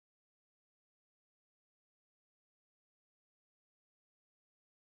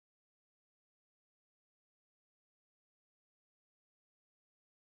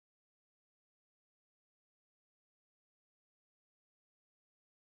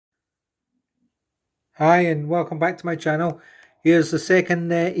Hi and welcome back to my channel. Here's the second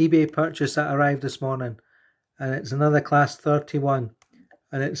eBay purchase that arrived this morning, and it's another class 31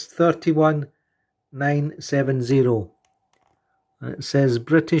 and it's 31970, and it says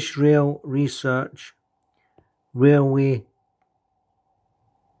British Rail Research Railway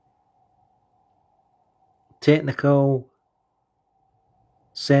Technical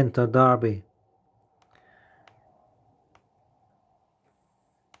Centre Derby.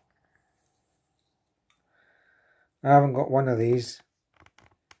 I haven't got one of these,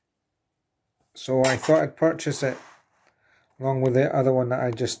 so I thought I'd purchase it along with the other one that I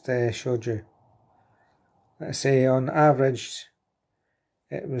just showed you. Let's say on average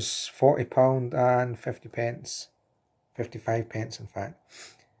it was £40 and 50 pence, 55 pence in fact,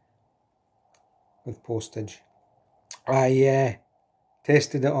 with postage. I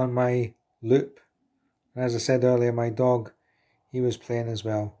tested it on my Loop, and as I said earlier, my dog, he was playing as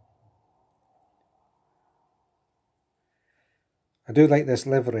well. I do like this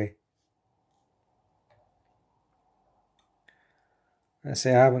livery. Let's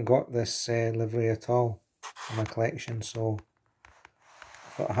say I haven't got this livery at all in my collection, so I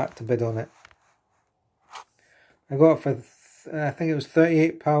thought I had to bid on it. I got it for, I think it was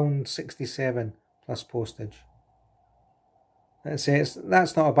 £38.67 plus postage. Let's say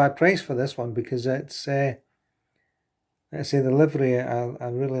that's not a bad price for this one, because it's, let's say the livery, I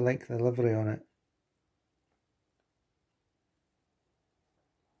really like the livery on it.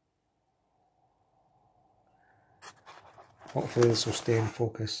 Hopefully this will stay in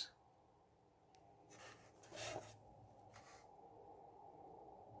focus.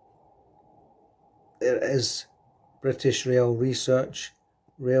 There it is, British Rail Research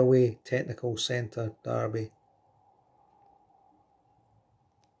Railway Technical Centre Derby.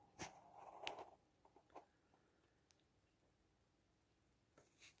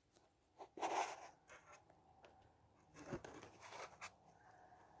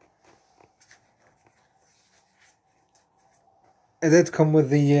 It did come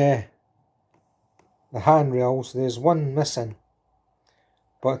with the handrail, so there's one missing.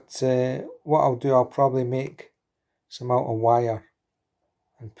 But what I'll do, I'll probably make some out of wire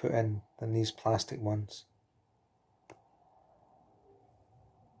and put in these plastic ones.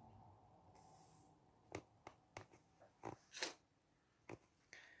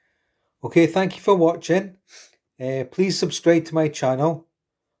 Okay, thank you for watching. Please subscribe to my channel.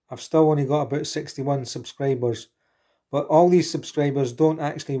 I've still only got about 61 subscribers. But all these subscribers don't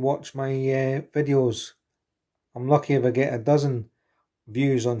actually watch my videos. I'm lucky if I get a dozen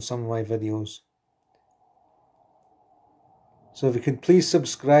views on some of my videos. So if you could please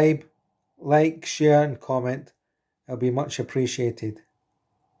subscribe, like, share and comment, it'll be much appreciated.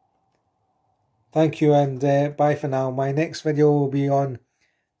 Thank you, and bye for now. My next video will be on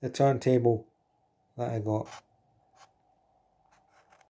the turntable that I got.